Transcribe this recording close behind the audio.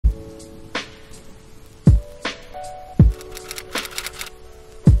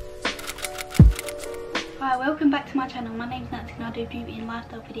my channel. My name's Nancy and I do beauty and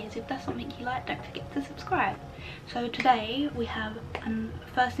lifestyle videos. If that's something you like, don't forget to subscribe. So today we have a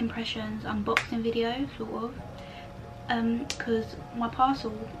first impressions unboxing video, sort of. Because my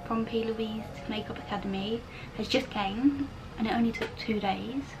parcel from Plouise Makeup Academy has just came and it only took 2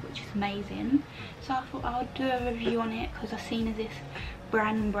 days, which is amazing. So I thought I'll do a review on it because I've seen as it's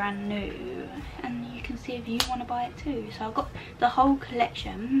brand new and you can see if you want to buy it too. So I've got the whole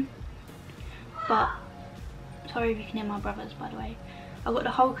collection, but sorry if you can hear my brothers, by the way. I've got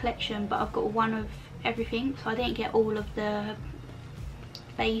the whole collection, but I've got one of everything, so I didn't get all of the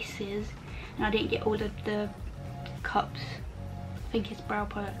faces and I didn't get all of the cups. I think it's brow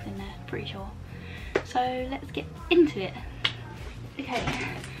products in there, pretty sure. So let's get into it. Okay,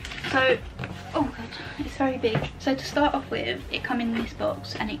 so oh god, it's very big. So to start off with, it come in this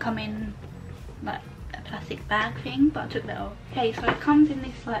box and it come in like a plastic bag thing, but I took that off. Okay, so it comes in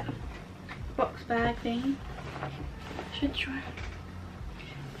this like box bag thing. I should try.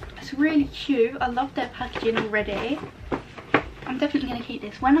 It's really cute. I love their packaging already. I'm definitely going to keep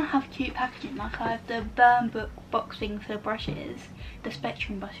this. When I have cute packaging, like I have the burn book box thing for the brushes, the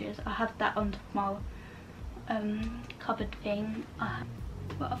Spectrum brushes, I have that on top of my cupboard thing.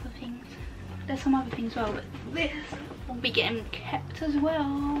 What other things? There's some other things as well, but this will be getting kept as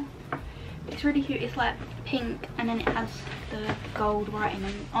well. It's really cute. It's like pink and then it has the gold writing,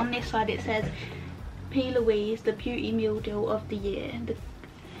 and on this side it says Plouise, the beauty meal deal of the year. The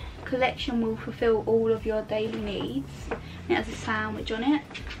collection will fulfill all of your daily needs. And it has a sandwich on it,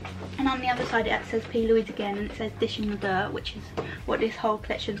 and on the other side it says Plouise again, and it says Dishin the dirt, which is what this whole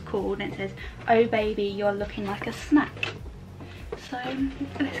collection's called, and it says, oh baby, you're looking like a snack. So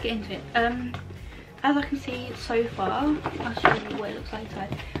let's get into it. As I can see so far, I'll show you what it looks like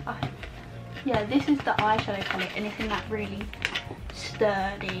inside. Yeah, this is the eyeshadow palette, and it's in that really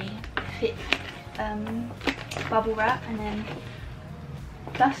sturdy, thick bubble wrap, and then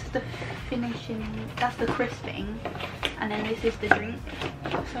that's the finishing, that's the crisping, and then this is the drink.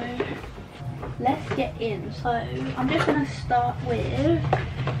 So let's get in. So I'm just going to start with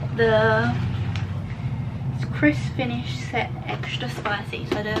the crisp finish set extra spicy.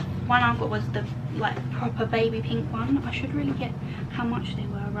 So the one I got was the like proper baby pink one. I should really get how much they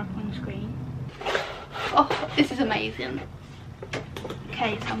were up on the screen. Oh, this is amazing.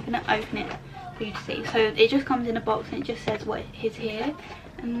 Okay, so I'm going to open it for you to see. So it just comes in a box and it just says what is here,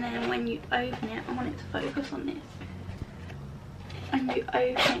 and then when you open it, I want it to focus on this, and you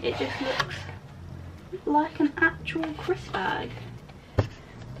open it, it just looks like an actual crisp bag. I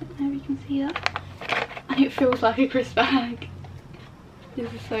don't know if you can see that, and it feels like a crisp bag.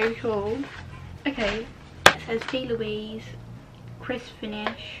 This is so cool. Okay, it says Plouise crisp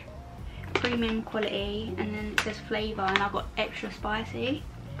finish, premium quality, and then it says flavour, and I've got extra spicy.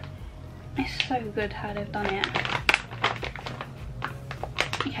 It's so good how they've done it.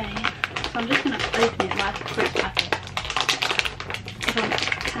 Okay, so I'm just going to open it like a crisp packet if I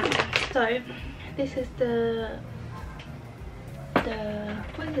can. So this is the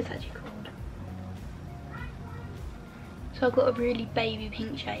what is this actually called? So I've got a really baby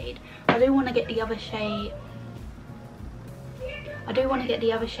pink shade. I do want to get the other shade. I do want to get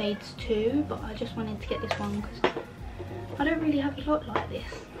the other shades too, but I just wanted to get this one because I don't really have a lot like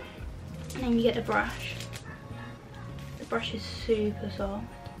this. And then you get the brush. The brush is super soft.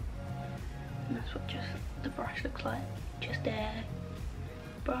 And that's what just the brush looks like. Just there.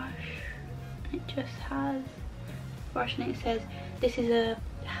 Brush. It just has brush, and it says this is a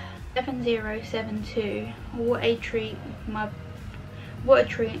 7072. What a treat my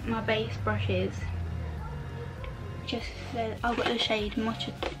base brush is. Just says, I've got the shade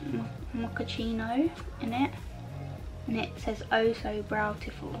Mochaccino in it, and it says oh so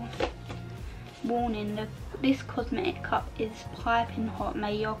beautiful. Warning, this cosmetic cup is piping hot.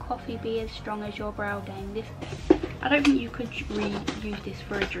 May your coffee be as strong as your brow game. This, I don't think you could reuse this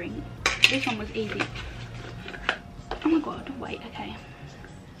for a drink. This one was easy. Oh my god, wait, okay.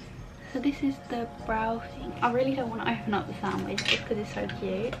 So this is the brow thing. I really don't want to open up the sandwich just because it's so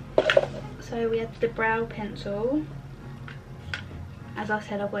cute. So we have the brow pencil. As I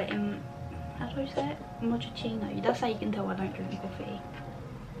said, I've got it in, how do I say it? Mochaccino. That's how you can tell I don't drink coffee.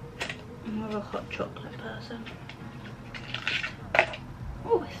 I'm more of a hot chocolate person.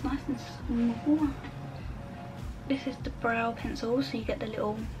 Oh, it's nice and small. This is the brow pencil, so you get the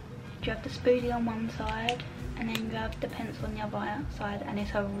little, you have the spoolie on one side and then you have the pencil on the other side, and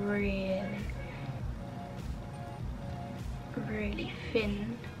it's a really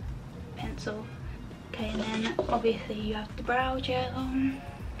thin pencil. Okay, and then obviously you have the brow gel.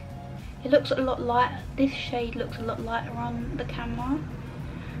 It looks a lot lighter. This shade looks a lot lighter on the camera.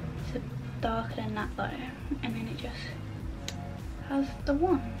 It's darker than that though, and then it just has the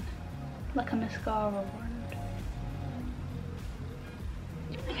wand, like a mascara wand.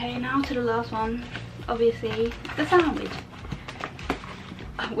 Okay, now to the last one, obviously the sandwich.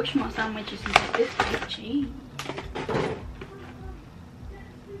 I wish my sandwiches was like this big, gee.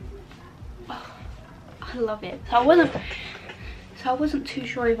 Oh, I love it. So I wasn't too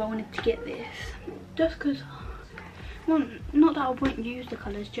sure if I wanted to get this, just because, well, not that I wouldn't use the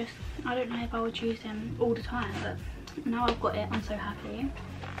colours, just I don't know if I would use them all the time, but now I've got it, I'm so happy.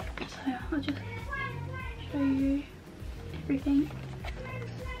 So I'll just show you everything.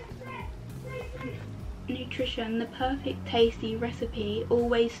 Nutrition: the perfect tasty recipe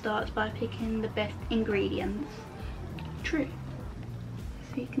always starts by picking the best ingredients. True.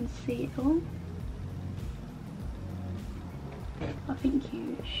 So you can see it all. I think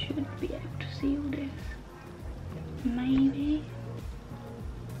you should be able to see all this. Maybe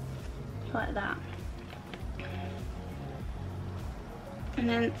like that. And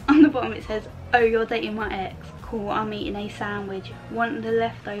then on the bottom it says, "Oh, you're dating my ex. Cool, I'm eating a sandwich. Want the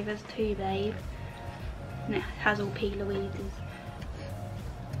leftovers too, babe?" And it has all Plouise's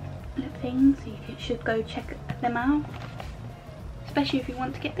things, so you should go check them out, especially if you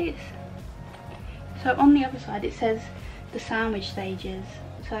want to get this. So on the other side it says the sandwich stages,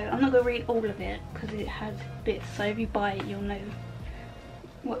 so I'm not going to read all of it because it has bits, so if you buy it you'll know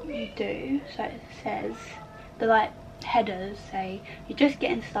what you do. So it says, the like headers say, "You're just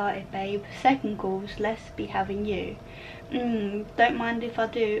getting started, babe. Second course, let's be having you. Don't mind if I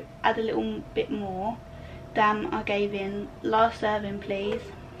do, add a little bit more. Damn, I gave in. Last serving, please."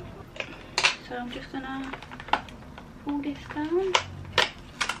 So I'm just gonna pull this down.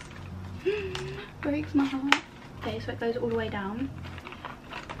 Breaks my heart. Okay, so it goes all the way down,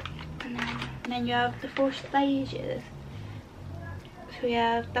 and then you have the 4 stages. So we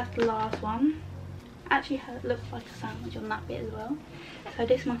have, that's the last one. Actually, it looks like a sandwich on that bit as well. So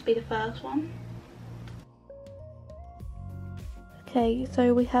this must be the first one. Okay,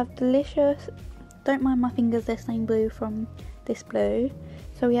 so we have delicious. Don't mind my fingers, they're stained blue from this blue.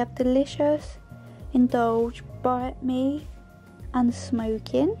 So we have delicious, indulge, bite me, and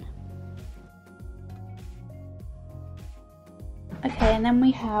smoking. Okay, and then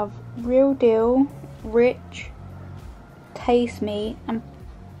we have real deal, rich, taste me, and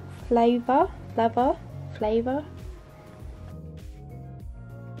flavor.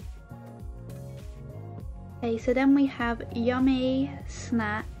 Okay, so then we have yummy,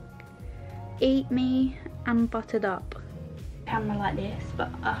 snack, eat me, and buttered up. Camera like this, but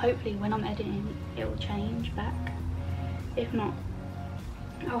hopefully when I'm editing it will change back. If not,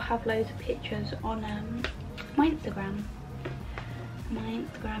 I'll have loads of pictures on my Instagram. My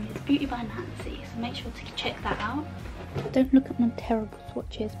Instagram is Beauty by Nancy, so make sure to check that out. Don't look at my terrible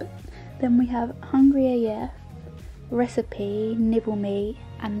swatches. But then we have Hungry AF, recipe, nibble me,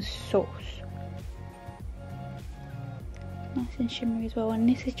 and sauce. Nice and shimmery as well, and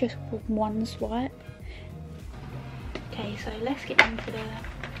this is just with one swipe. Okay, so let's get into the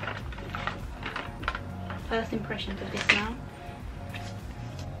first impressions of this now.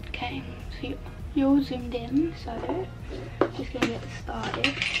 Okay, so you're all zoomed in, so just gonna get started.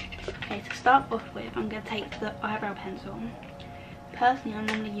 Okay, to start off with, I'm gonna take the eyebrow pencil. Personally, I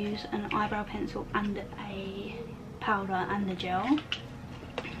normally use an eyebrow pencil and a powder and a gel.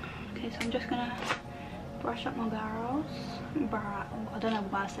 Okay, so I'm just gonna brush up my brows. I don't know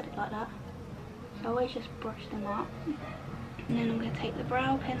why I said it like that. So I always just brush them up. And then I'm gonna take the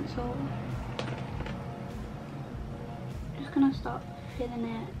brow pencil. Just gonna start filling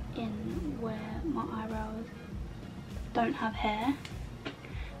it in where my eyebrows don't have hair.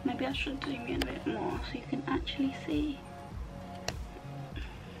 Maybe I should zoom in a bit more so you can actually see.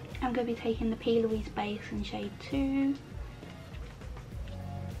 I'm going to be taking the Plouise base in shade 2.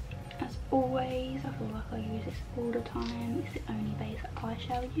 As always, I feel like I use this all the time. It's the only base that I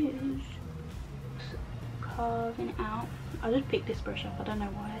shall use. Just carving it out. I just picked this brush up, I don't know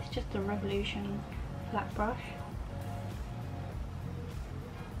why. It's just a Revolution flat brush.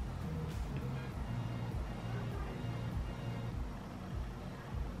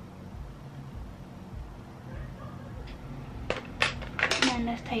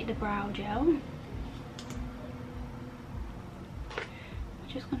 Let's take the brow gel. I'm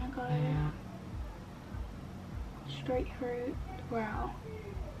just gonna go straight through the brow.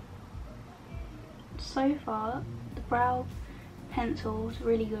 So far, the brow pencil is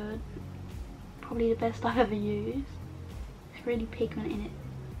really good. Probably the best I've ever used. It's really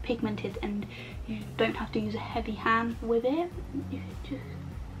pigmented, and you don't have to use a heavy hand with it. It's just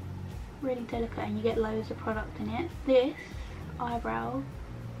really delicate, and you get loads of product in it. This eyebrow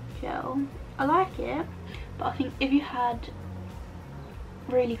gel. I like it, but I think if you had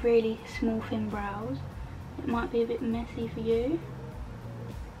really small thin brows, it might be a bit messy for you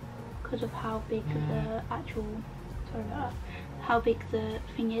because of how big the actual, sorry about that, how big the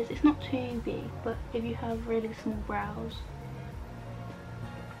thing is. It's not too big, but if you have really small brows,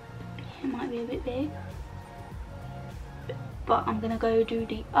 it might be a bit big. But I'm gonna go do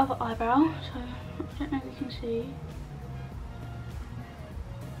the other eyebrow, so I don't know if you can see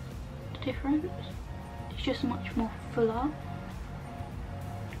the difference. It's just much more fuller,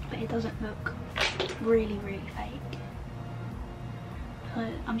 but it doesn't look really fake. So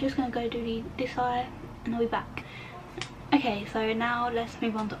I'm just gonna go do this eye and I'll be back. Okay, so now let's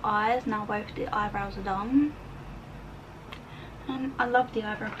move on to eyes. Now both the eyebrows are done. I love the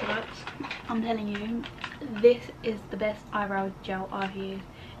eyebrow products. I'm telling you, this is the best eyebrow gel I've used.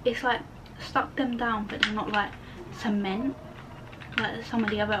 It's like stuck them down, but they're not like cement like some of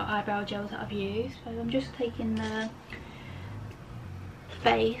the other eyebrow gels that I've used. So I'm just taking the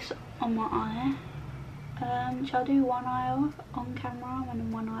base on my eye. Shall I do one eye off on camera and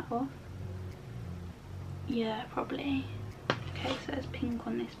then one eye off? Yeah, probably. Okay, so there's pink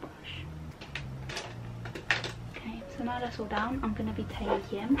on this brush. Okay, so now that's all down, I'm going to be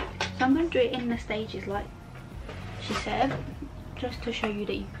taking, so I'm going to do it in the stages like she said, just to show you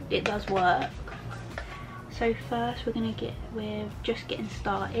that it does work. So first we're going to get with just getting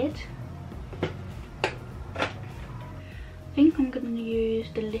started. I think I'm going to use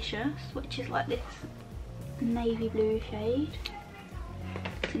Delicious, which is like this navy blue shade.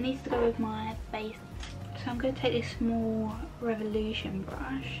 So it needs to go with my base. So I'm going to take this small Revolution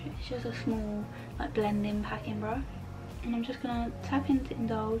brush. It's just a small like blending packing brush. And I'm just going to tap into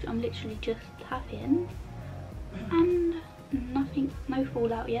Indulge. I'm literally just tapping. And nothing, no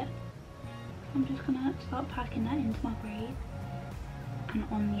fallout yet. I'm just going to start packing that into my crease. And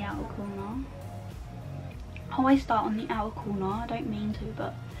on the outer corner. I always start on the outer corner. I don't mean to,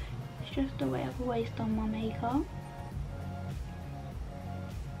 but it's just the way I've always done my makeup.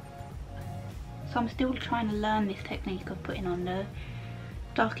 So I'm still trying to learn this technique of putting on the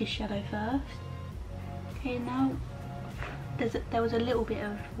darkest shadow first. Okay, now there was a little bit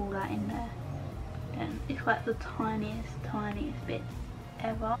of fallout in there. And it's like the tiniest bit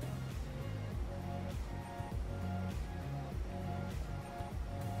ever.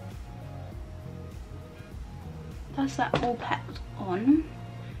 That's that all packed on.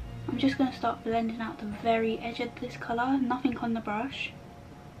 I'm just going to start blending out the very edge of this colour, nothing on the brush.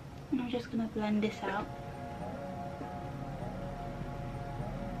 And I'm just going to blend this out.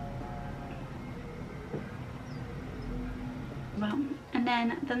 Well, and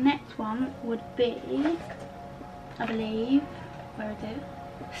then the next one would be, I believe, where is it?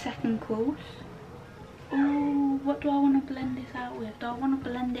 Second course. Oh, what do I want to blend this out with? Do I want to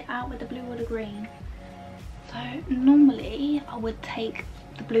blend it out with the blue or the green? So normally I would take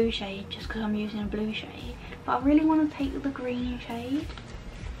the blue shade just because I'm using a blue shade, but I really want to take the green shade,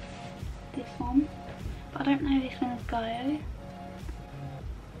 this one, but I don't know if it's going to go.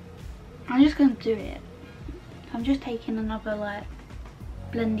 I'm just going to do it. I'm just taking another like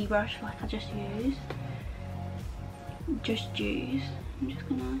blendy brush like I just used. I'm just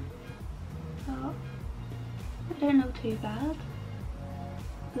gonna start. I don't look too bad.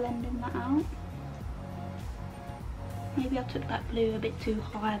 Blending that out. Maybe I took that blue a bit too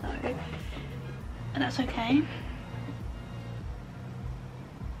high though, but that's okay.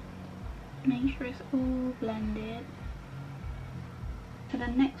 Make sure it's all blended. So the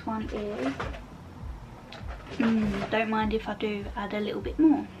next one is, don't mind if I do add a little bit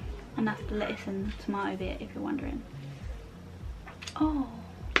more, and that's the lettuce and tomato bit, if you're wondering. Oh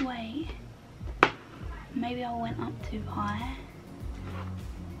wait, maybe I went up too high.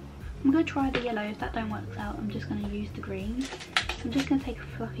 I'm going to try the yellow. If that don't work out, I'm just going to use the green. I'm just going to take a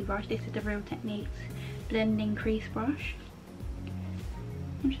fluffy brush. This is the Real Techniques blending crease brush.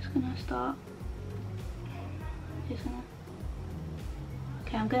 I'm just going to start.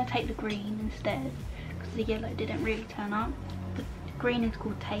 Okay, I'm going to take the green instead because the yellow didn't really turn up. The green is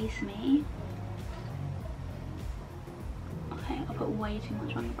called Taste Me. Okay, I put way too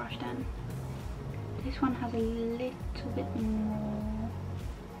much on the brush then. This one has a little bit more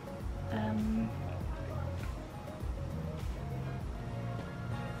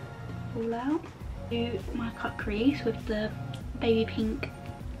all out. Do my cut crease with the baby pink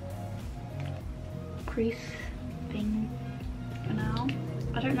crease thing for now.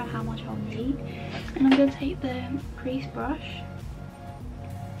 I don't know how much I'll need, and I'm going to take the crease brush.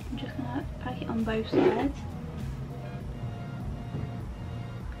 I'm just going to pack it on both sides.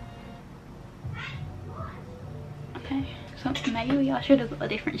 Okay, So maybe I should have got a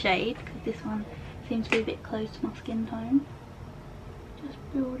different shade because this one seems to be a bit close to my skin tone. Just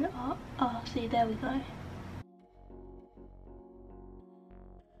build it up. Oh, see, there we go.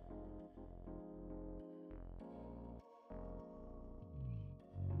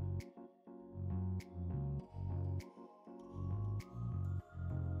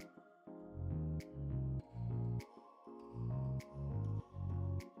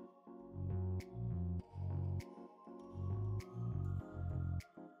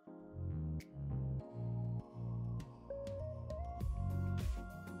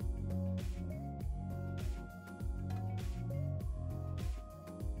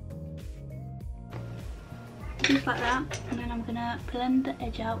 Just like that, and then I'm gonna blend the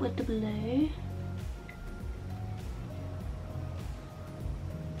edge out with the blue.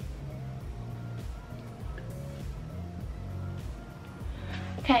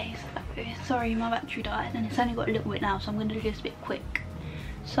 Okay, so sorry my battery died and it's only got a little bit now, so I'm gonna do this a bit quick.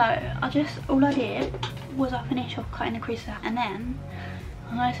 So all I did was I finished off cutting the crease out, and then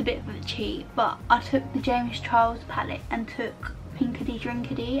I know it's a bit of a cheat, but I took the James Charles palette and took Pinkity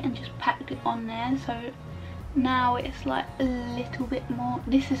Drinkity and just packed it on there, so now it's like a little bit more.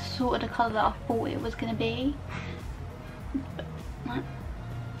 This is sort of the colour that I thought it was going to be,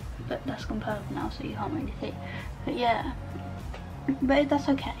 but that's gone purple now, so you can't really see. But yeah, but that's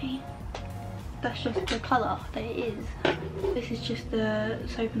okay, that's just the colour that it is. This is just the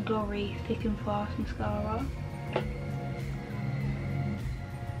Soap and Glory Thick and Fast mascara.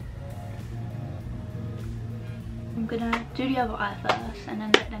 I'm gonna do the other eye first and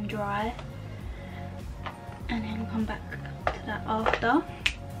then let them dry, and then come back to that after.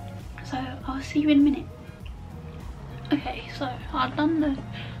 So I'll see you in a minute. Okay, so I've done the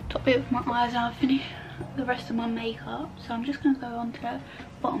top bit of my eyes and I've finished the rest of my makeup, so I'm just going to go on to the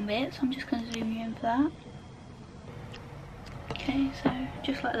bottom bit, so I'm just going to zoom you in for that. Okay, so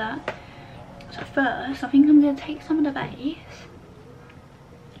just like that. So first I think I'm going to take some of the base,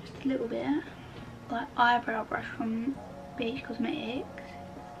 just a little bit, like eyebrow brush from BH Cosmetics.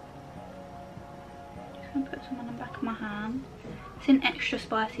 I'm gonna put some on the back of my hand. It's in extra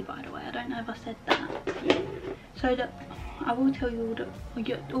spicy, by the way. I don't know if I said that. So that I will tell you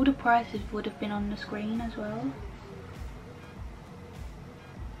all the prices would have been on the screen as well.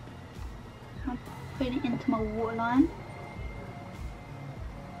 So I'm putting it into my waterline.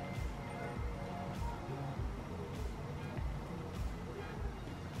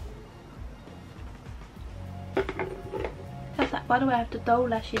 That's that. By the way, I have the Doll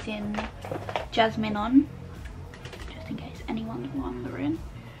Lashes in Jasmine on, just in case anyone's wondering.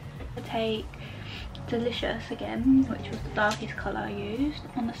 I take Delicious again, which was the darkest colour I used,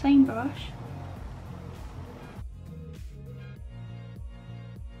 on the same brush.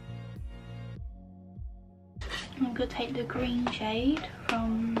 I'm going to take the green shade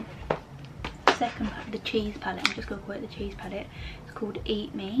from the second palette, the cheese palette. I'm just going to call it the cheese palette. It's called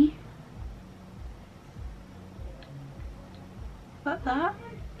Eat Me. Like that.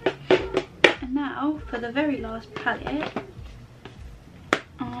 And now for the very last palette,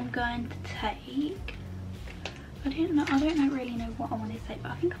 I'm going to take, I don't really know what I want to take,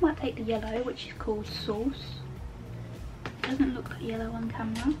 but I think I might take the yellow, which is called Sauce. It doesn't look like yellow on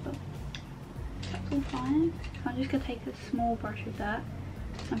camera, but that's all fine. So I'm just going to take a small brush of that.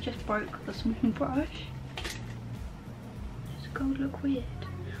 I just broke the small brush. Does the gold look weird?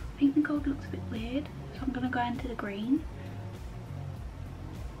 I think the gold looks a bit weird, so I'm going to go into the green.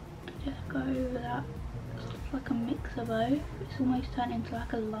 Just go over that. It's like a mix of both. It's almost turned into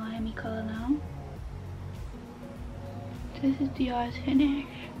like a limey colour now. This is the eyes finish.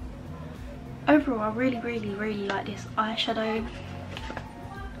 Overall, I really like this eyeshadow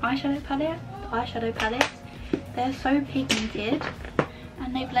palettes. They're so pigmented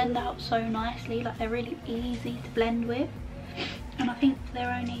and they blend out so nicely. Like, they're really easy to blend with, and I think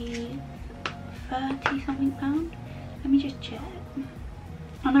they're only £30 something. Let me just check.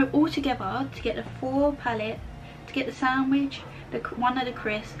 I know altogether, to get the 4 palette, to get the sandwich, one of the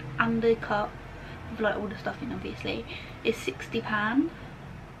crisp and the cup with like all the stuff in, obviously, is £60.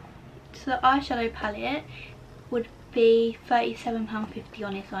 So the eyeshadow palette would be £37.50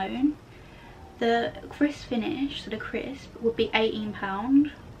 on its own. The crisp finish, so the crisp, would be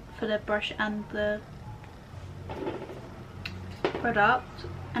 £18 for the brush and the product,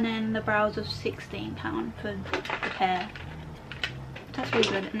 and then the brows was £16 for the pair. That's really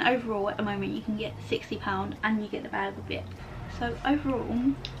good, and overall at the moment you can get £60 and you get the bag with it. So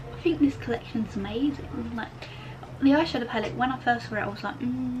overall, I think this collection's amazing. Like, the eyeshadow palette, when I first saw it I was like,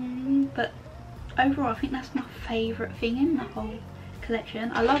 but overall I think that's my favourite thing in the whole collection.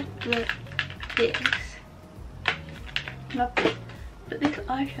 I love this. Love it. But this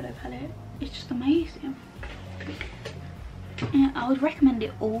eyeshadow palette is just amazing. Yeah, I would recommend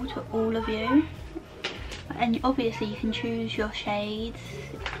it all to all of you. And obviously you can choose your shades,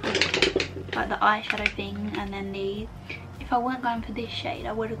 like the eyeshadow thing, and then the... If I weren't going for this shade,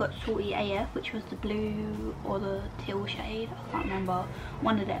 I would have got Salty AF, which was the blue or the teal shade. I can't remember,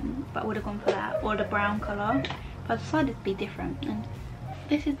 one of them, but I would have gone for that, or the brown colour. But I decided to be different, and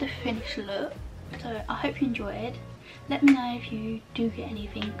this is the finished look. So I hope you enjoyed. Let me know if you do get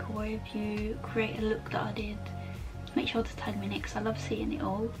anything, or if you create a look that I did. Make sure to tag me in it, because I love seeing it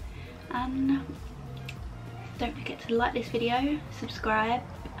all. And don't forget to like this video, subscribe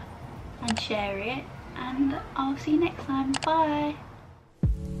and share it, and I'll see you next time. Bye.